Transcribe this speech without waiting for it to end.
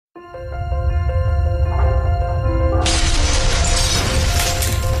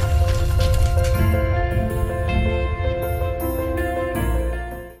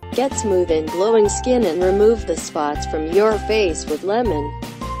Get smooth and glowing skin and remove the spots from your face with lemon.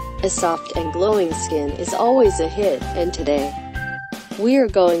 A soft and glowing skin is always a hit, and today, we're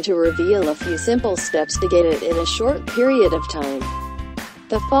going to reveal a few simple steps to get it in a short period of time.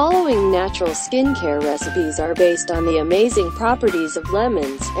 The following natural skincare recipes are based on the amazing properties of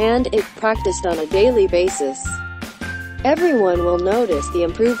lemons, and if practiced on a daily basis, everyone will notice the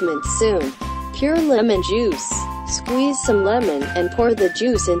improvements soon. Pure lemon juice. Squeeze some lemon, and pour the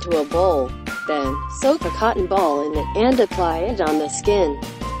juice into a bowl. Then, soak a cotton ball in it, and apply it on the skin.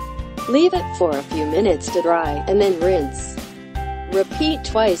 Leave it for a few minutes to dry, and then rinse. Repeat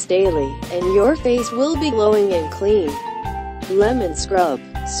twice daily, and your face will be glowing and clean. Lemon scrub.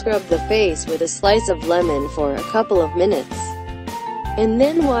 Scrub the face with a slice of lemon for a couple of minutes, and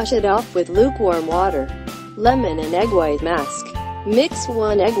then wash it off with lukewarm water. Lemon and egg white mask. Mix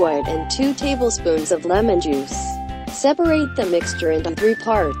 1 egg white and 2 tablespoons of lemon juice. Separate the mixture into 3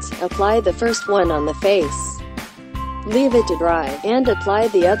 parts. Apply the first one on the face. Leave it to dry, and apply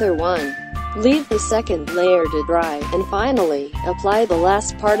the other one. Leave the second layer to dry, and finally, apply the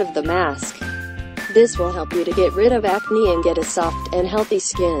last part of the mask. This will help you to get rid of acne and get a soft and healthy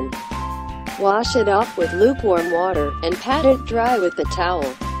skin. Wash it off with lukewarm water, and pat it dry with the towel.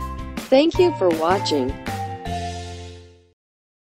 Thank you for watching.